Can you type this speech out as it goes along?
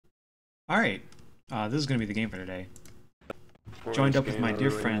Alright, this is gonna be the game for today. Joined up with my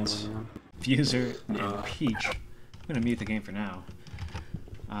dear friends, Fuser and Peach. I'm gonna mute the game for now,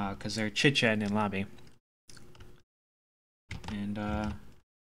 because they're chit-chatting in lobby. And,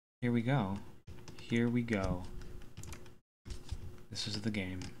 here we go. Here we go. This is the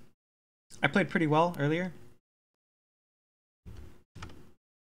game. I played pretty well earlier.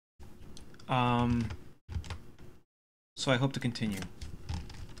 So I hope to continue.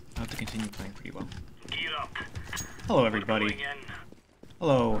 I hope to continue playing pretty well. Hello, everybody.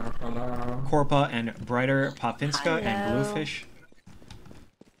 Hello, Korpa and Brighter Popinska and Bluefish.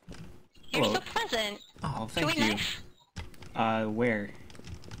 You're Hello. so pleasant. Oh, thank Can we you. knife? Where?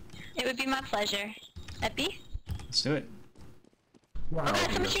 It would be my pleasure. Epi? Let's do it. Wow,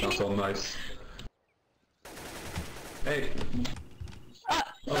 that sounds so nice. Hey. Oh,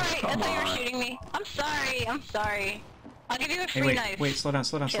 sorry, I come thought you on. were shooting me. I'm sorry, I'm sorry. I'll give you a free Hey, wait, knife. wait, slow down,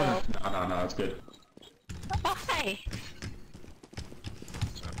 slow down, slow down. No, it's good. Oh, hi.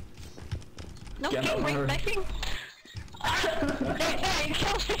 No Get game over ring her. knifing. Hey,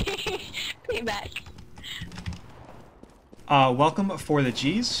 kill me. Payback. Welcome for the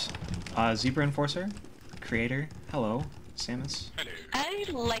G's. Zebra Enforcer, Creator, hello, Samus. I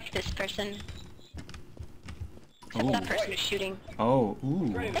like this person. Except Ooh. that person is shooting. Oh,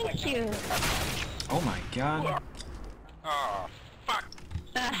 ooh. Thank you. Oh my god. Oh, fuck.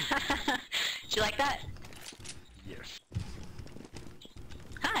 Did you like that? Yes.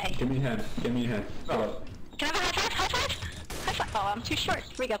 Hi. Give me a hand. Give me a hand. Oh. Can I have a high five? High five? High five. Oh, I'm too short.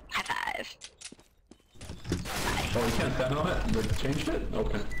 Here we go. High five. Hi. Oh, you can't stand on it? They changed it?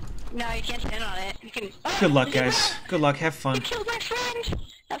 Okay. No, you can't stand on it. You can. Oh, Good luck, Zebra! guys. Good luck, have fun. You killed my friend.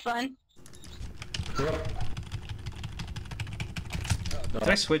 Have fun. Yep. Did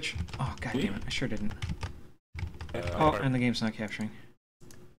I switch? Oh, god damn it, I sure didn't. Oh, and the game's not capturing.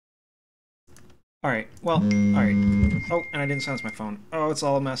 Alright, well, alright. Oh, and I didn't silence my phone. Oh, it's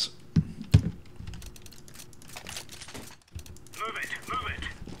all a mess. Move it.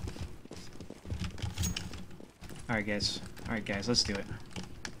 Alright, guys, let's do it.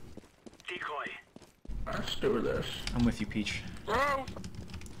 Decoy. Let's do this. I'm with you, Peach. Bro.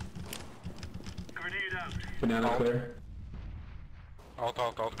 Grenade out. Banana clear. Alt,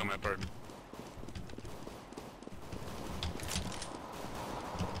 come here, bird.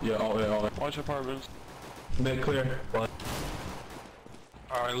 Yeah, all yeah. Watch apartments. Mid clear. One.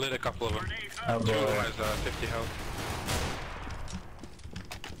 I lit a couple of them. Oh, Two of them boy. has 50 health.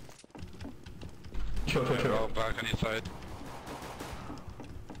 Chill. They're all back on each side.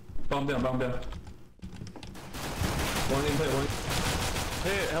 Bomb down. One inside, one.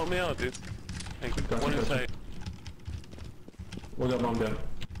 Hey, help me out, dude. Thank you. Gotcha, One gotcha. inside. We got bomb down.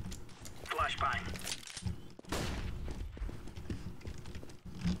 Flashbang.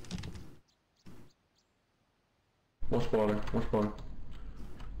 Watch water. He's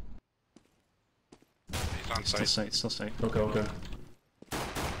on Still site. sight. Okay.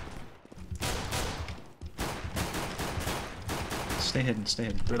 Stay hidden.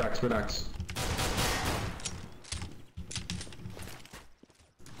 Relax.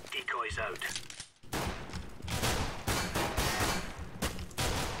 Decoys out.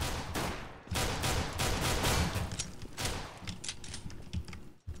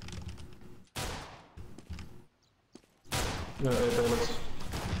 Yeah, 8 bullets.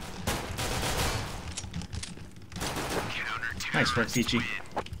 Nice work, Peachy.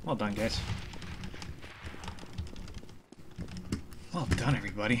 Well done, guys. Well done,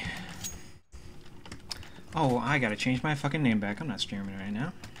 everybody. Oh, I gotta change my fucking name back. I'm not streaming right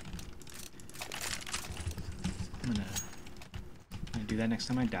now. I'm gonna do that next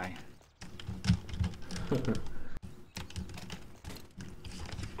time I die. Let's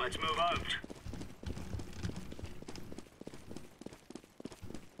move out.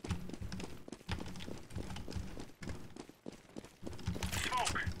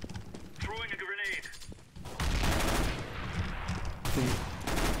 Smoke. Throwing a grenade.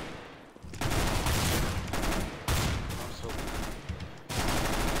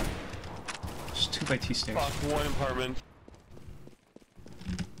 Just 2x2 stairs. Fuck, one apartment.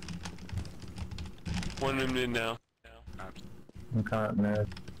 One room in now. I'm caught mid.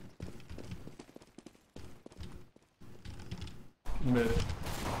 Mid.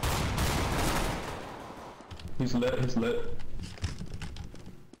 He's lit.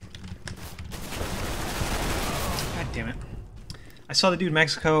 God damn it. I saw the dude in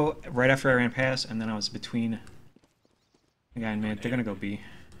Mexico right after I ran past, and then I was between the guy in mid. They're gonna go B.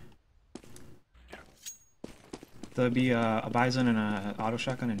 There'll be a Bison and a auto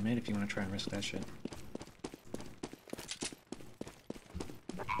shotgun in mid if you want to try and risk that shit.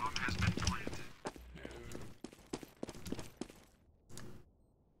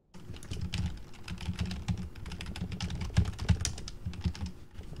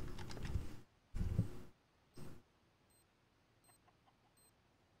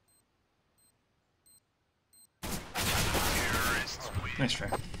 Nice try.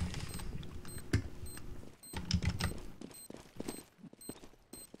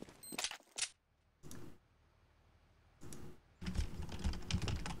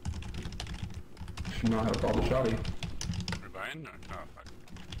 Should not have all the shotty. We're buying? Or? Oh, fuck.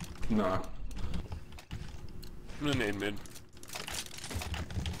 Nah. I'm gonna nade mid.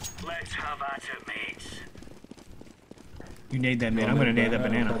 Let's have at it, mates. You nade that mid. I'm gonna nade that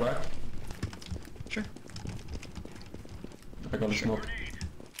banana. Back. Sure. I got a smoke. Grenade.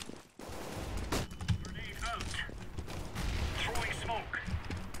 Grenade out. Throwing smoke.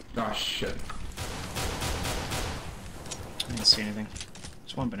 Ah, shit. I didn't see anything.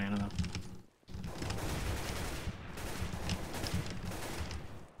 Just one banana though.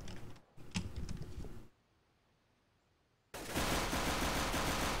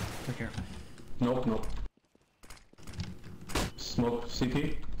 Be careful. Nope, nope. Smoke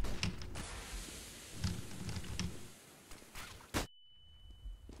CT.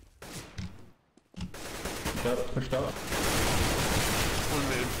 Yep, pushed up. One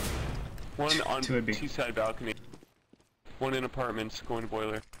mid. One on Two would be. T-side balcony. One in apartments, going to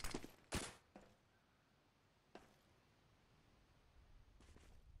boiler.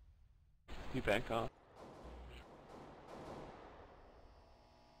 You back off.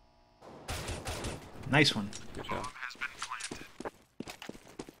 Nice one. Good job.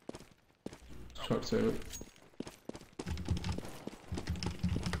 Short save it.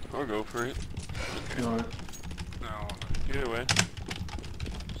 Or go for it. No, No, Either way.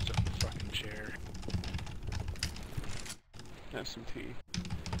 just a fucking chair. Have some tea.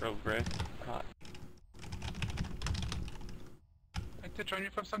 Earl Grey. Hot. I'd like to join you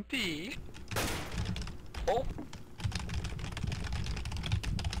for some tea. Oh!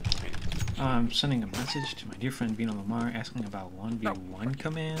 I'm sending a message to my dear friend Vino Lamar asking about 1v1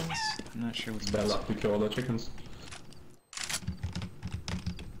 commands. I'm not sure what he bad means. luck to kill all the chickens.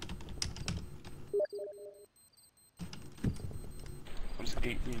 What does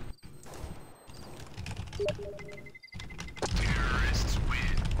 8 mean? Terrorists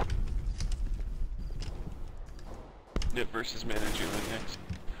win. Nip versus manager next.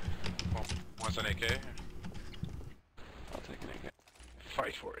 Oh, wants an AK? I'll take an AK.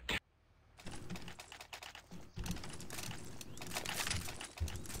 Fight for it.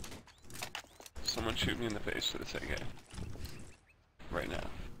 Someone shoot me in the face with this AK. Right now.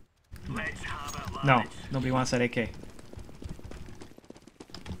 Let's have it, No, nobody wants that AK.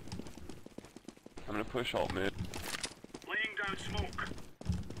 I'm gonna push alt mid. Laying down smoke.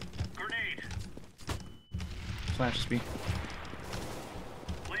 Grenade. Flash speed.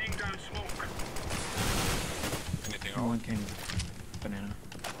 Laying down smoke. Anything One else? can banana.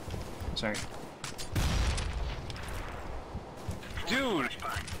 Sorry. Dude!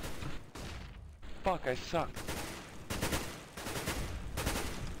 Fuck, I suck.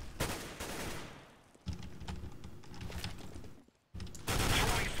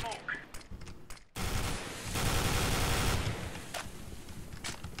 Throwing smoke.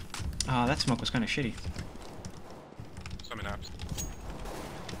 That smoke was kind of shitty. Some in apps.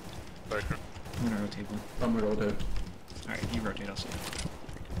 Striker. I'm gonna rotate one. I'm gonna rotate. Alright, you rotate, I'll see.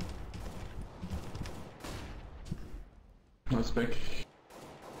 Nice pick.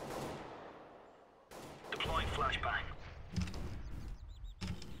 Deploying flashbang.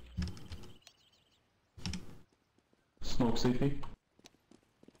 Smoke CT.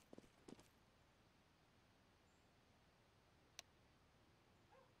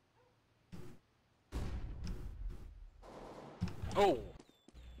 Oh!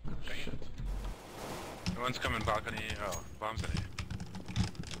 Shit. One's coming balcony. Oh, bombs in it.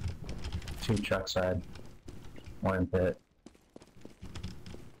 Two truck side, one in pit.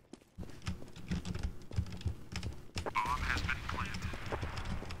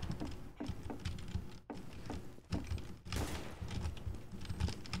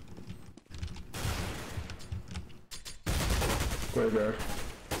 Graveyard.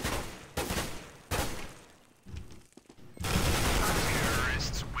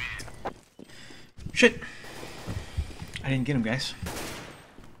 Terrorists win. Shit! I didn't get him, guys.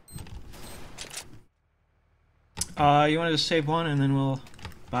 You want to just save one and then we'll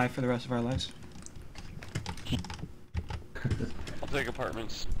buy for the rest of our lives? I'll take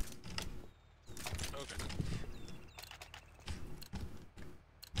apartments. Okay.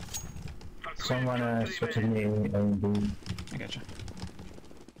 Someone switch to me and B. I gotcha.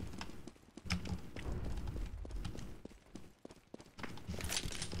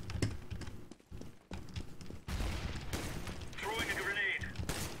 Throwing a grenade.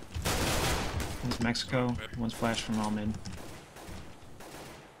 One's Mexico, one's flash from all mid.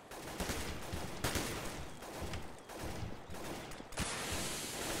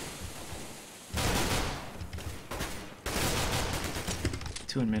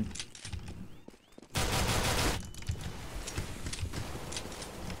 Two in mid.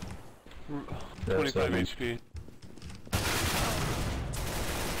 There's 25 seven. HP.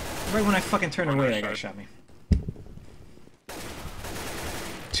 Right when I fucking turned away, that guy shot me.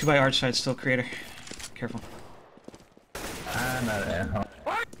 2 by arch side, still creator. Careful. I'm not at home.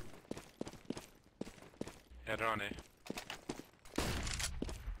 Yeah, they're on A.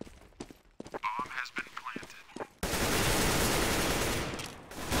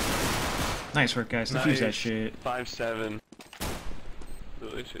 Nice work, guys. Defuse that shit. 5-7.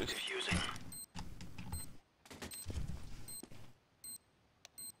 Delicious.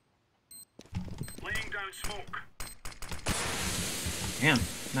 Laying down smoke. Damn,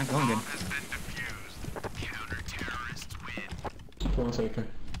 not going good. Has been defused. Counter-terrorists win. One second.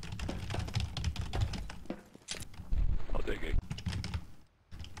 I'll take it.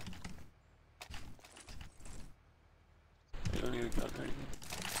 You don't need a gun or anything.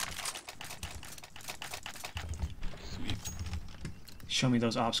 Sweet. Show me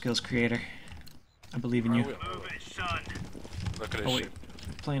those op skills, creator. I believe in you. Move it, son. Look at this Oh wait, shit.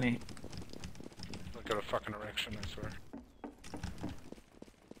 playing A. Look at a fucking erection, I swear.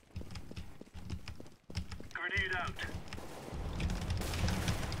 Grenade out.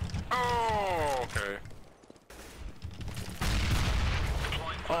 Oh, okay.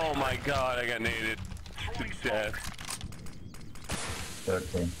 Oh my god, I got naded to death.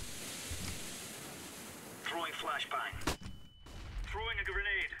 13. Throwing flashbang. Throwing a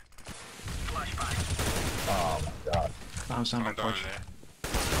grenade. Flashbang. Oh my god. Bounce down by I'm down Putch. there.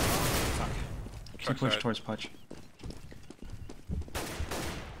 Fuck. Truck Keep push side. towards Putch.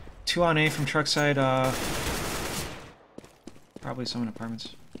 2 on A from truck side, probably some in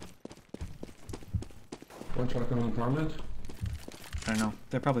apartments. One truck in an apartment. I don't know.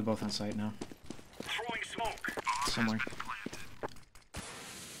 They're probably both on site now. Throwing smoke. Somewhere.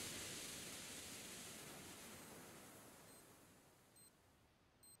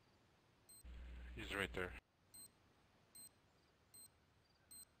 He's right there.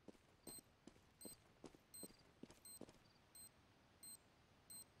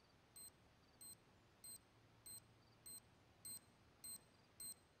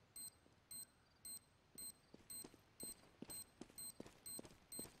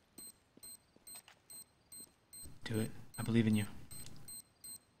 Do it. I believe in you.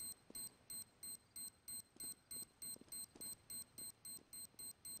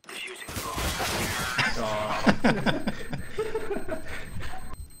 Defusing the bomb.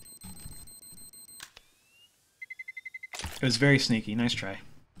 It was very sneaky. Nice try.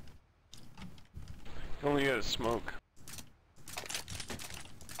 You only got a smoke.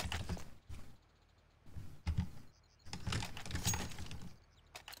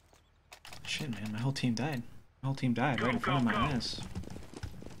 Shit, man. My whole team died. My whole team died right in front of my ass.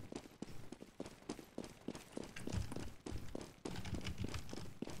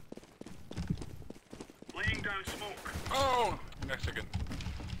 Laying down smoke. Oh! Mexican.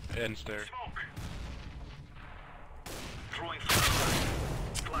 Ends there. Smoke. Throwing flashbang.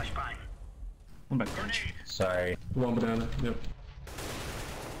 Flashbang. One by Putch. Grenade. Sorry. One banana. Yep.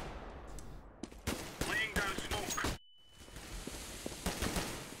 Laying down smoke.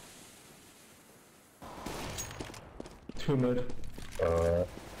 Two mid. Are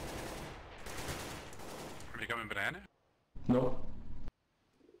you coming banana? Nope.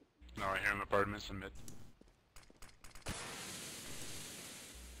 No, I hear him apartments in mid.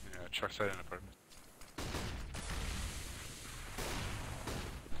 Yeah, truck side and apartments.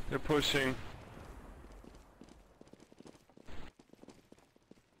 They're pushing.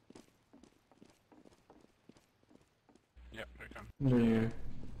 Yep, there you come. Yeah.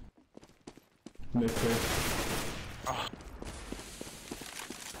 Mid clear. Oh,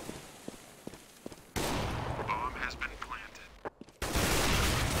 Bomb has been planted.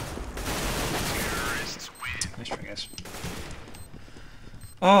 Terrorists win. Nice try, guys.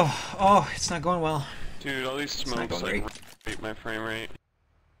 Oh, it's not going well. Dude, all these not smokes going like rate my frame rate.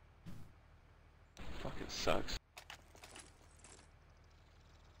 Fucking sucks.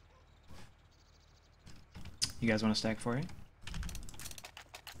 You guys want to stack for it?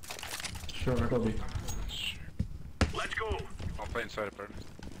 Sure, it'll be. sure. Let's go. I'll play inside apartment.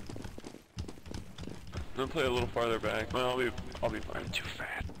 I'm gonna play a little farther back. Well, I'll be fine. Too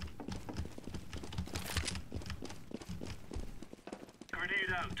fat.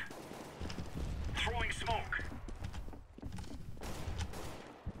 Grenade out. Throwing smoke.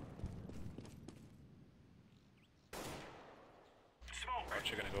 Smoke.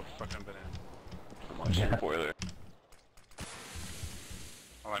 Aren't you gonna go fucking banana? I'm watching the boiler.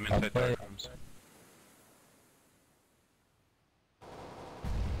 Oh, I'm I'll inside play. dark rooms.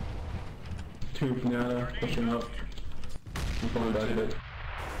 Two banana pushing up. I'm going back a bit.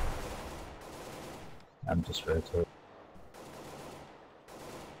 I'm just rotating.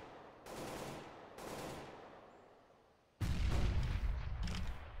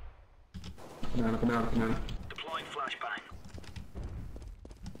 Banana, banana, banana. Deploying flashbang.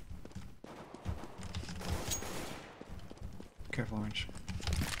 Careful, Orange. I'm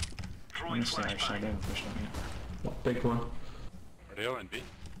Throwing gonna stay outside. They flashbang. haven't pushed on yet. Oh, big one. Are they all in B?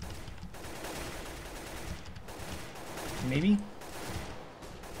 Maybe?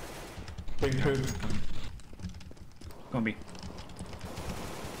 Big two. Go on B.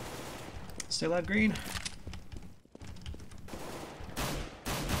 Stay alive, green.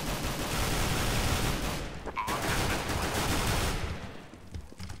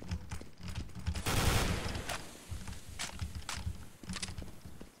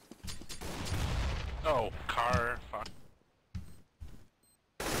 Oh, car. Fuck.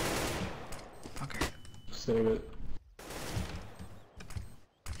 Fucker. Save it.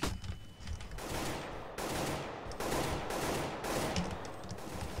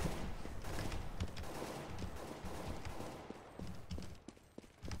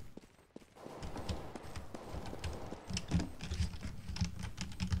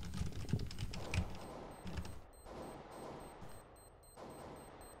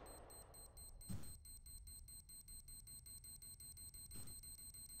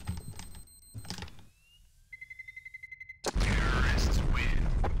 Terrorists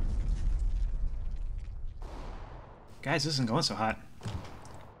win. Guys, this isn't going so hot.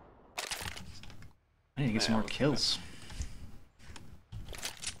 I need to get some more kills.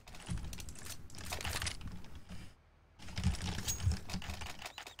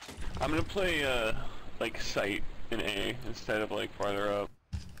 I'm gonna play like sight in A instead of like farther up.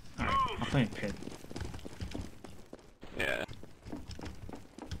 Alright, I'll play in pit. Yeah.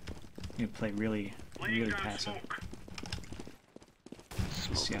 You play really, Laying really down passive. smoke.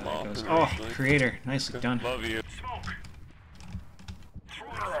 Smoke See how them that off goes. and Oh, actually. creator, nicely done. Love you. Smoke.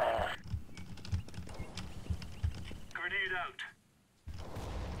 Throwing smoke. Grenade out.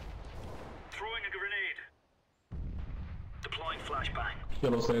 Throwing a grenade. Deploying flashbang.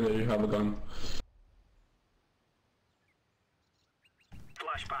 Yellow, say that you have a gun.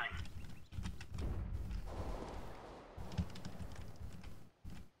 Flashbang.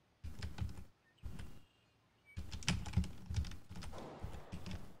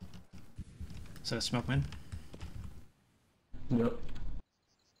 So smoke win. Yep.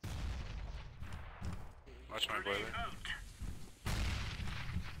 Watch my boiler.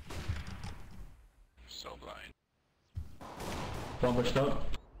 So blind. Bomb pushed up.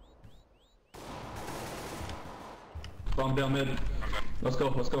 Bomb down mid. Let's go,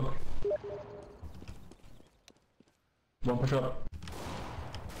 let's go. Bomb push up.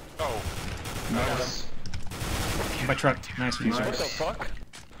 Oh, Nice. By truck. Nice fuser. Nice. What the fuck?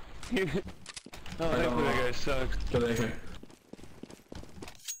 Oh, thankfully that guy sucks. Get out here.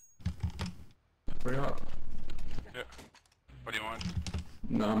 Hurry up. yeah. What do you want?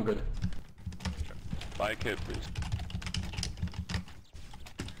 No, I'm good. Buy a kid, please.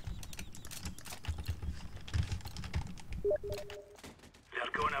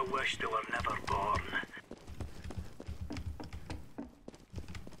 They're gonna wish they were never born.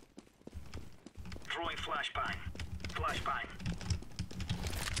 Throwing flashbang. Flashbang.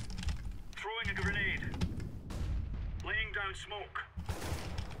 Throwing a grenade. Laying down smoke.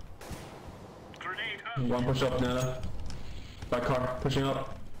 Grenade out. One push up, Nana. Back car, pushing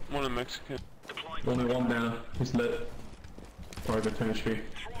up. One in Mexican. Deploying Only one Nana. He's lit. Target chemistry.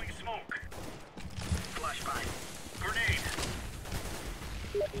 Throwing smoke. Flashbang. Grenade.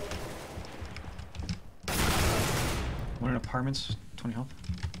 One in apartments. 20 health.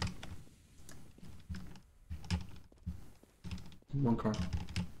 One car.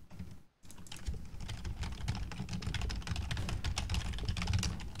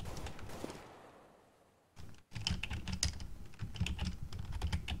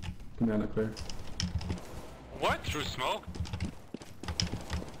 Banana clear. What? Through smoke?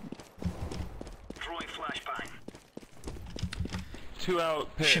 Throwing flashbang. 2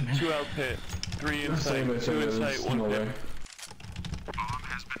 out pit, Shit, man. 2 out pit, 3 in sight, Save it, 2 save in it. sight, There's 1 no pit. way. Bomb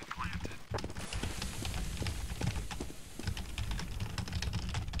has been planted.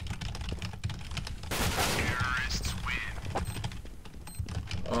 Terrorists win.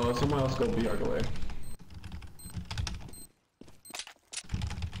 Someone else go B our way.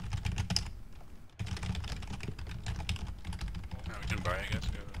 No, we can buy, I guess.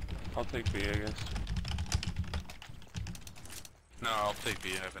 I'll take B, I guess. No, I'll take B.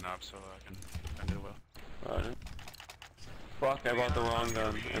 I have an op, so I can do well. Alright. Fuck, I bought the wrong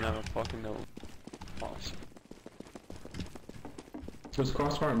gun, and I don't fucking know. Awesome. Just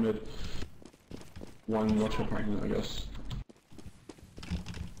crossfire mid. One watch apartment, I guess.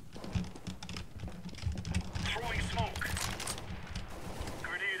 Throwing smoke.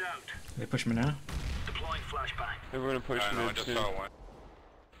 Grenade out. They push me now. Deploying flashbang. They were gonna push No, I mid just too. saw one.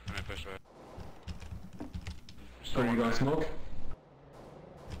 Let me push back. So you got smoke?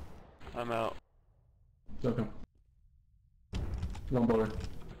 I'm out. Okay. One baller.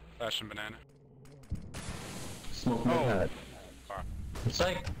 Flash and banana. Smoke mid. God. It's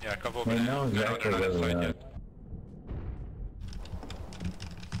like Yeah, a couple of they banana. know exactly No, they're where not we inside are. yet.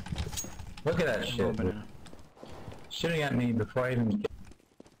 Look at that One shit. banana. Shooting at me before I even.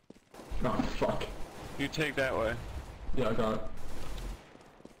 Oh fuck. You take that way. Yeah, I got it.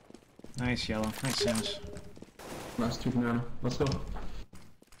 Nice yellow. Nice Samus. Last 2 banana. Let's go.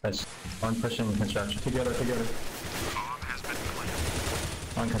 That's one pushing construction. Together.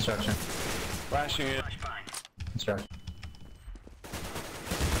 On construction. Flashing it. Flashbang. Construction.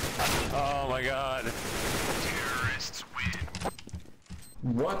 Oh my god. Terrorists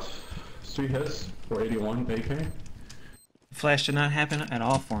win. What? 3 hits for 81 AK? Flash did not happen at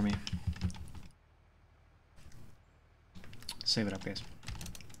all for me. Save it up, guys.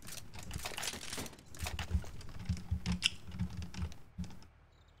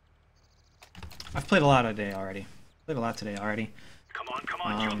 I've played a lot today already. Played a lot today already. Come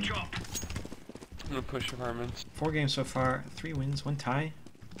on, jump. I'm gonna push apartments. 4 games so far, 3 wins, 1 tie.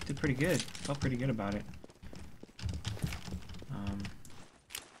 Did pretty good. Felt pretty good about it.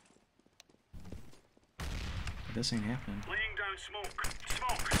 But this ain't happening. Laying down smoke.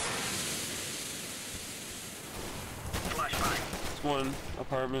 Flashbang. It's one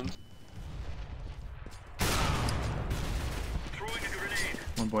apartment. Throwing a grenade.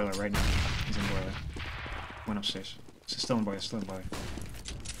 One boiler right now. He's in boiler. Went upstairs. Still in boiler, still in boiler.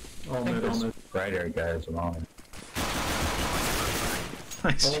 All mid, all mid. Brighter guys along.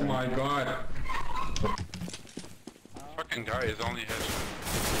 Nice Oh try. my god. Fucking guy is only hit.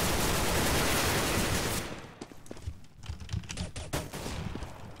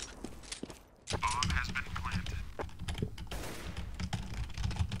 Bomb has been planted.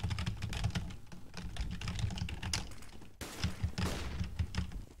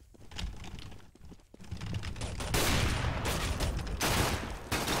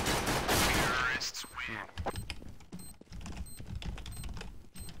 Terrorists win.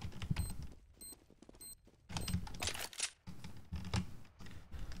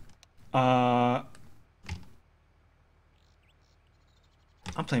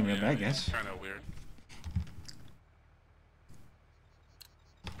 I'm playing real bad, guys. Kinda weird.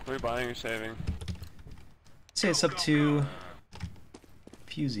 What are you buying or saving? Say it's up to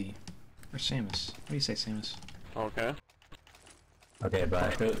Fusey or Samus. What do you say, Samus? Okay. Okay,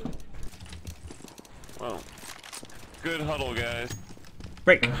 bye. Hit. Well. Good huddle, guys.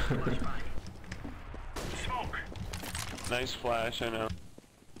 Break. Smoke. Nice flash, I know.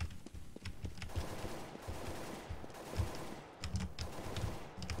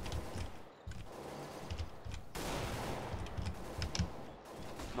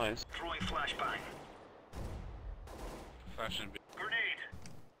 Nice. Throwing flashbang. Flash and B. Grenade.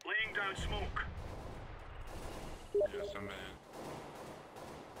 Laying down smoke. Yeah, some banana.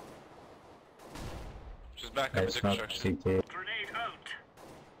 Just back up I into smoke construction. CT. Grenade out.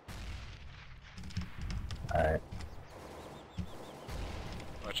 Alright.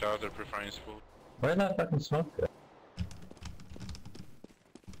 Watch out, they're preferring spool. Where did that fucking smoke go?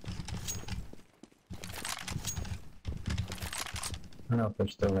 I don't know if they're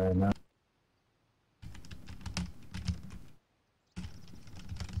still there or not.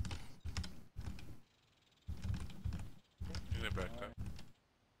 They're back up.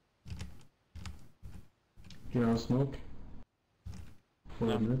 You know, smoke.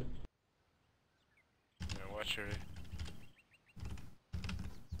 No. Mid. Yeah, watch your A.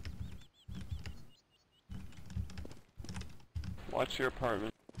 Watch your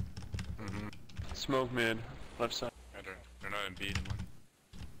apartment. Mm-hmm. Smoke mid. Left side. Yeah, they're not in B anymore.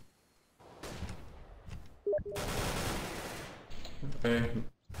 Okay.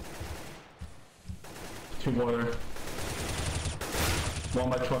 2 boiler. 1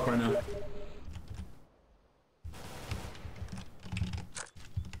 by truck right now.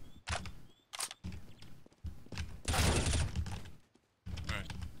 Nice.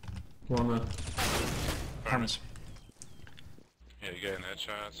 1 left. Promise. Yeah, you getting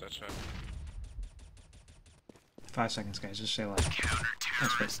headshots, that shot. 5 seconds, guys. Just say like.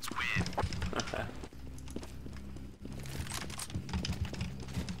 Counter-terrorists win.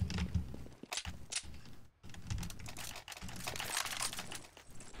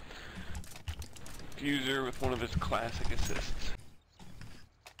 Fuser with one of his classic assists.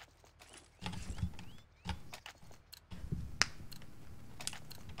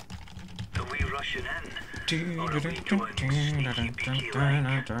 Are we rushing in?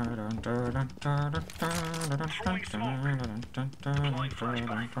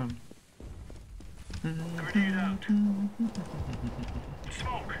 Grenade out.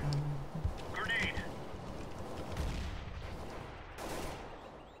 Smoke. Grenade.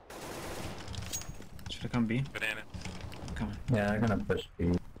 Should I come B? Banana. Come on. Yeah, I'm gonna push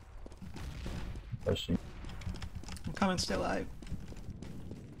B. Pushing. I'm coming, stay alive.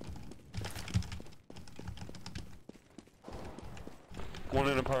 One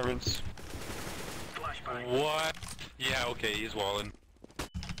in apartments. Flashbang. What? Yeah, okay, he's walling.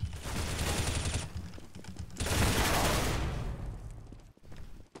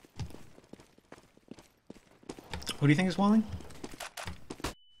 Who do you think is walling?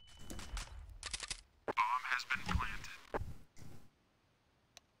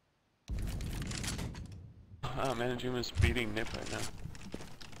 Ah, Manajuma's beating Nip right now.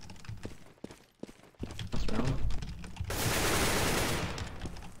 That's round.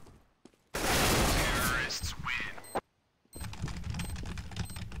 Terrorists win.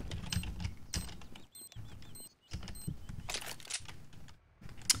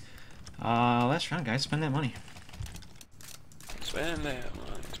 Last round, guys. Spend that money. Spend that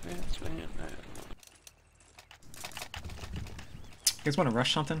money, spend that money. You guys want to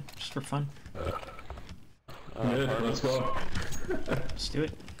rush something? Just for fun? Yeah, let's go. Let's do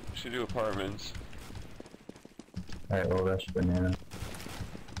it. We should do apartments. Alright, we'll rush banana.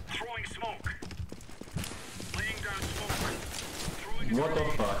 Throwing smoke. Laying down smoke. Throwing What the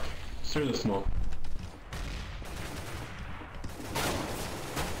fuck? Through the smoke.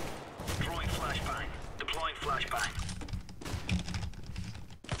 Throwing flashbang. Deploying flashbang.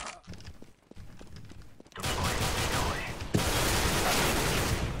 Deploying decoy.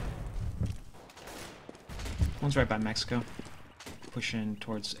 One's right by Mexico. Pushing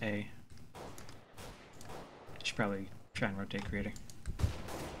towards A. Should probably try and rotate creator.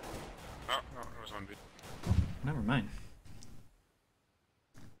 Oh, no, it was on B. Never mind.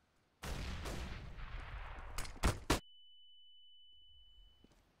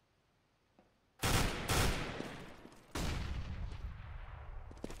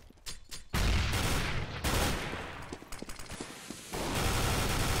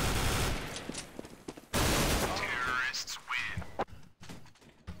 Terrorists win.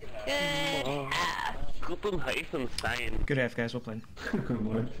 Good. Good F, guys. Well played.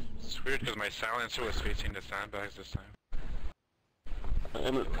 It's weird because my silencer was facing the sandbags this time.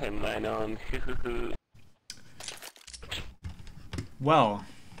 I'm at 10-9 on. Well,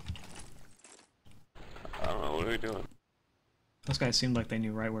 I don't know, what are we doing? those guys seemed like they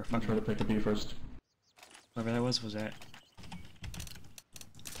knew right where I'm trying to fucking pick a B first. whoever that was at.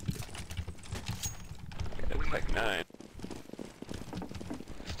 Yeah, it's like 9.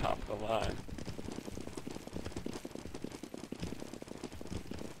 It's top of the line.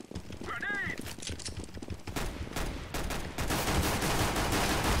 Grenade!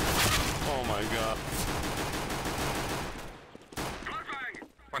 Oh my god. Flashbang!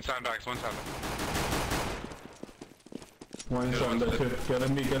 One sandbags, one sandbag. One shot, there two. Get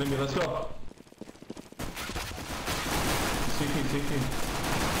in me, let's go. CT.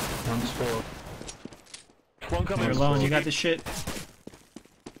 One's full. One coming. You're alone. You got this shit.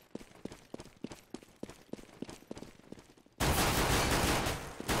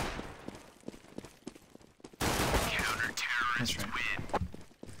 That's right.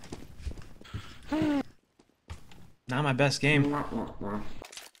 Not my best game. I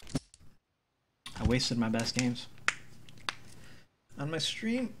wasted my best games on my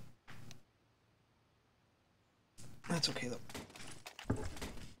stream. That's okay though.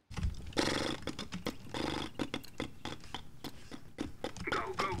 Go,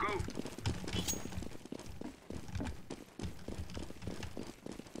 go, go!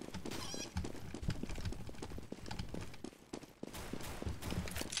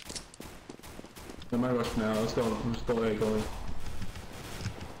 They might rush now, let's go. Let's go A, go A.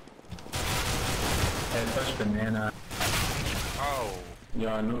 Hey, push banana. Oh,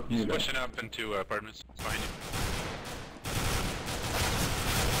 Yeah, I know. he's pushing up into apartments behind you.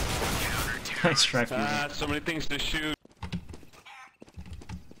 Nice try, Fusion. Ah, so many things to shoot.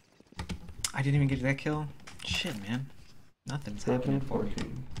 I didn't even get that kill. Shit, man. Nothing's happening 14, for me.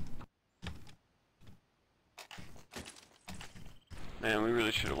 14. Man, we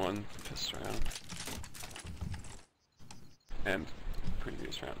really should have won this round. And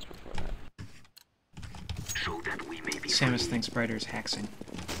previous rounds before that. So that we may be Samus free. thinks Brighter is hacking.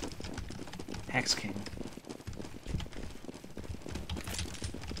 Hex King.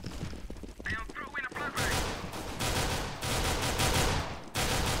 I am throwing a flashbang.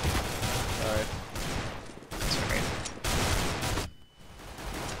 Alright. That's alright.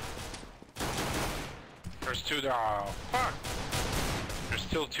 There's two there. Oh, fuck! There's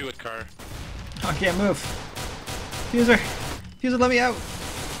still two at car. Oh, I can't move. Fuser! Fuser, let me out!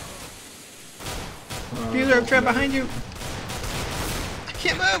 Fuser, I'm trapped behind you! I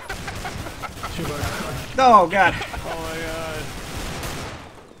can't move! Oh, God. Oh my god.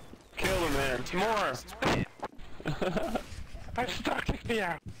 Kill him, man. More! I'm stuck, kick me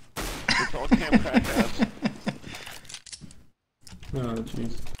out! It's all camp crack ass. Oh,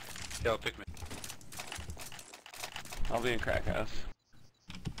 jeez. Yeah, pick me. I'll be in crack house.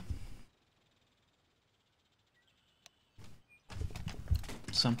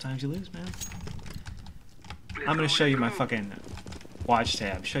 Sometimes you lose, man. I'm gonna show you my fucking watch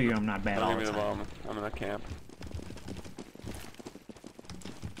tab. Show you I'm not bad all Don't the give me the time. bomb. I'm in that camp.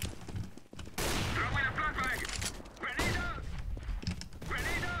 Throwing a flashbang. Grenada.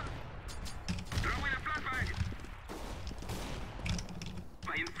 Grenada. Throwing a flashbang. I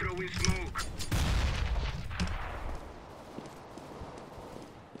am throwing smoke.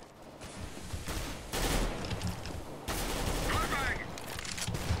 Flashbang.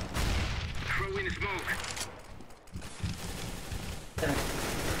 Throwing smoke.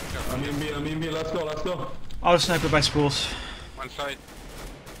 I'm in B, let's go. Auto sniper by schools. One side.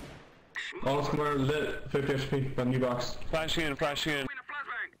 All square lit, 50 HP, got a new box. Flashing in, flashing in. Throwing a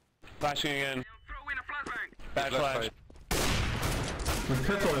flashbang. Flashing again. I am throwing a flashbang. Bad Left flash. side. There's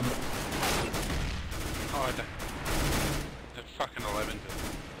pistol in. Oh, the fucking 11.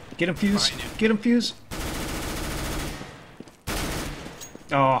 Get him, Fuse. Behind you. Get him, Fuse.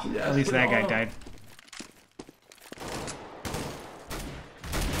 Oh, Yes, at least that guy oh. died.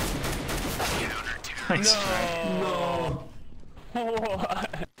 Nice try. No.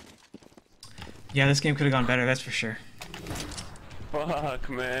 What? Yeah, this game could have gone better, that's for sure. Fuck,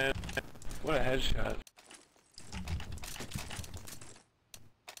 man. What a headshot.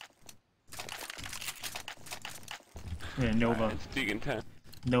 Yeah, Nova. It's Deegan 10.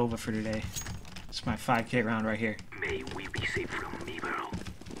 Nova for today. It's my 5K round right here. May we be safe from evil.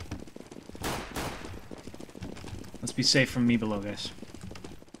 Let's be safe from me below, guys.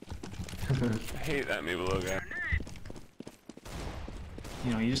 I hate that me below guy.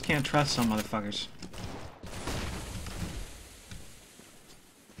 You know, you just can't trust some motherfuckers.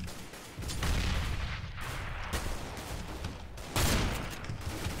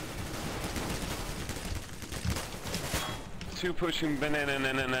 Two pushing banana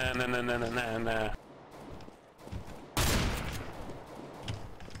na na na na na na na na na.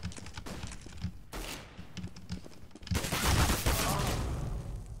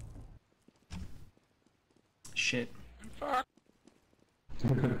 Shit. Fuck.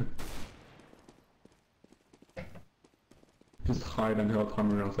 Just hide until time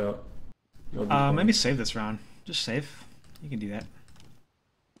runs out. You'll be Maybe save this round. Just save. You can do that.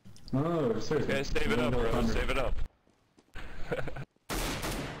 fine. No, seriously. Yeah, save it up, bro. Save it up. You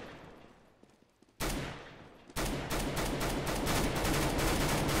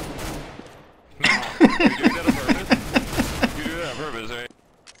do that on purpose? You do that on purpose, right?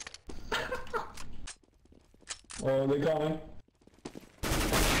 Oh, they got me.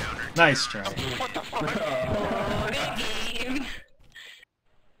 Nice try. What the fuck? Good game.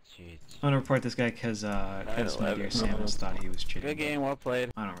 I'm gonna report this guy because my dear Samus thought he was cheating. Good game, well played.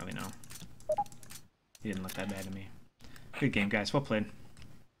 I don't really know. He didn't look that bad to me. Good game, guys. Well played.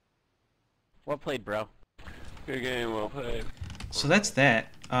 Well played, bro. Good game, well played. So that's that.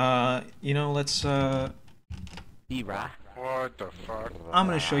 You know, let's. D-Ra. What the fuck? I'm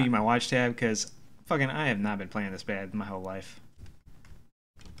gonna show you my watch tab because fucking I have not been playing this bad my whole life.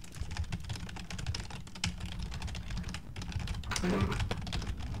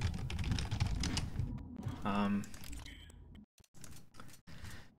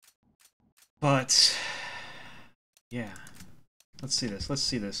 But yeah, let's see this. Let's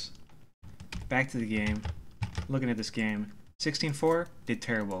see this. Back to the game. Looking at this game. 16-4 did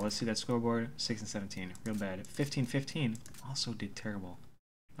terrible. Let's see that scoreboard. 16-17, real bad. 15-15 also did terrible.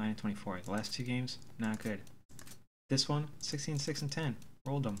 9-24. The last two games, not good. This one, 16-6 and 10,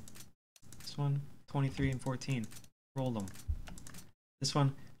 rolled them. This one, 23 and 14, rolled them. This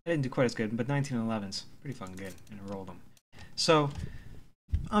one, I didn't do quite as good, but 19 and 11's pretty fucking good, and I rolled them. So,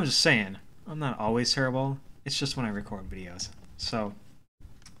 I'm just saying, I'm not always terrible. It's just when I record videos. So,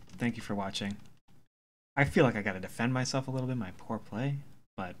 thank you for watching. I feel like I gotta defend myself a little bit, my poor play,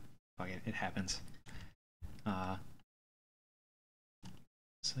 but fuck it, it happens.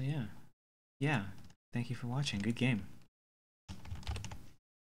 So yeah. yeah, thank you for watching. Good game.